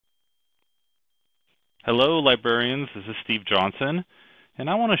Hello librarians, this is Steve Johnson, and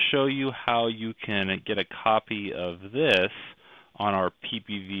I want to show you how you can get a copy of this on our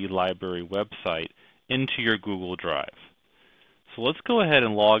PPV library website into your Google Drive. So let's go ahead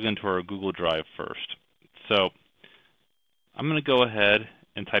and log into our Google Drive first. So I'm going to go ahead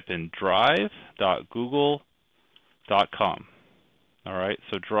and type in drive.google.com. Alright,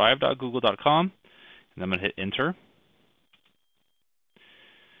 so drive.google.com, and I'm going to hit enter.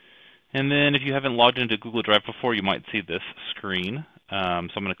 And then if you haven't logged into Google Drive before, you might see this screen. So I'm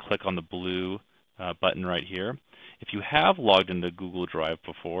going to click on the blue button right here. If you have logged into Google Drive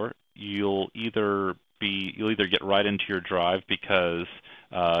before, you'll either get right into your drive because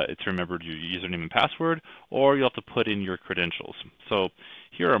it's remembered your username and password, or you'll have to put in your credentials. So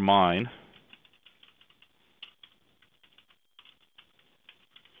here are mine.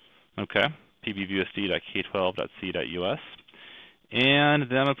 Okay, pbvusd.k12.c.us. And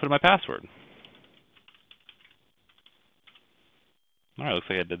then I'm going to put in my password. All right, looks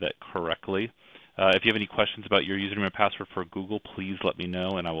like I did that correctly. If you have any questions about your username and password for Google, please let me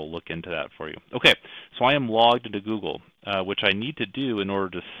know and I will look into that for you. Okay, so I am logged into Google, which I need to do in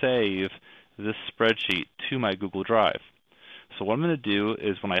order to save this spreadsheet to my Google Drive. So what I'm going to do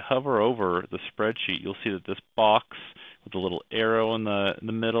is when I hover over the spreadsheet, you'll see that this box with the little arrow in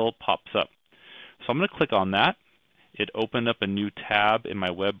the middle pops up. So I'm going to click on that. It opened up a new tab in my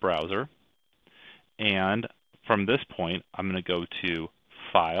web browser, and from this point I'm going to go to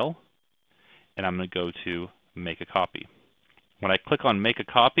File, and I'm going to go to Make a Copy. When I click on Make a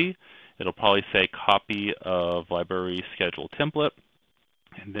Copy, it'll probably say Copy of Library Schedule Template,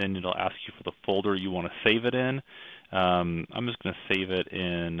 and then it'll ask you for the folder you want to save it in. I'm just going to save it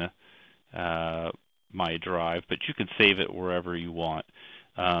in my drive, but you can save it wherever you want.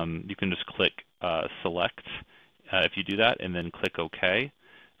 You can just click Select if you do that, and then click OK.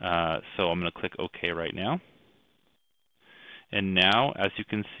 So I'm going to click OK right now. And now, as you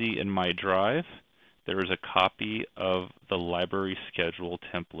can see in my drive, there is a copy of the library schedule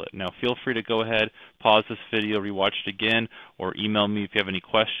template. Now feel free to go ahead, pause this video, rewatch it again, or email me if you have any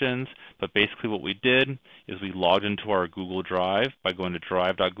questions. But basically what we did is we logged into our Google Drive by going to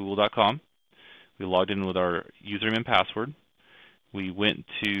drive.google.com. We logged in with our username and password. We went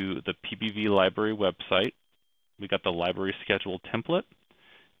to the PPV library website. We got the library schedule template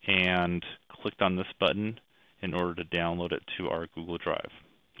and clicked on this button in order to download it to our Google Drive.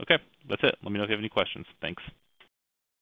 Okay, that's it. Let me know if you have any questions. Thanks.